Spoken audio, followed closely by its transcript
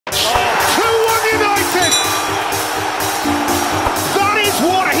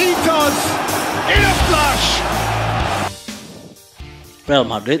Real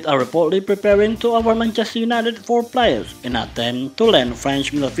Madrid are reportedly preparing to offer Manchester United 4 players in an attempt to land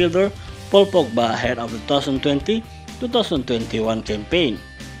French midfielder Paul Pogba ahead of the 2020-2021 campaign.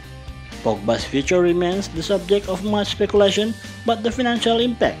 Pogba's future remains the subject of much speculation, but the financial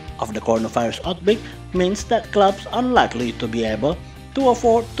impact of the coronavirus outbreak means that clubs are unlikely to be able to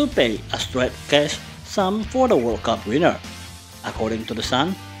afford to pay a straight cash sum for the World Cup winner. According to The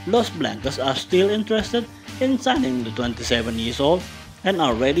Sun, Los Blancos are still interested in signing the 27-year-old and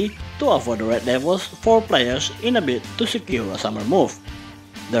are ready to offer the Red Devils 4 players in a bid to secure a summer move.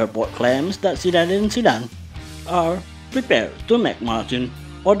 The report claims that Zidane are prepared to make Martin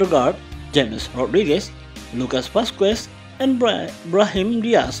Odegaard, James Rodriguez, Lucas Vazquez, and Brahim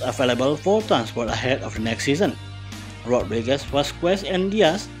Diaz available for transfer ahead of the next season. Rodriguez, Vazquez, and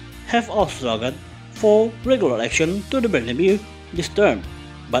Diaz have all struggled for regular action to the Bernabeu this term,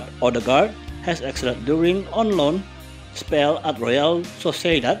 but Odegaard has excelled during on-loan spell at Real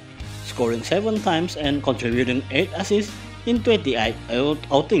Sociedad, scoring 7 times and contributing 8 assists in 28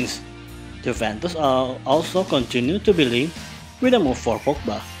 outings. Juventus also continue to be linked with a move for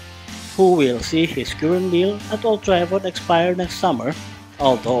Pogba, who will see his current deal at Old Trafford expire next summer,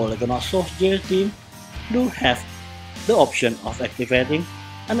 although Ole Gunnar Solskjaer's team do have the option of activating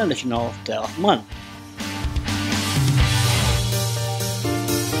an additional 12 months.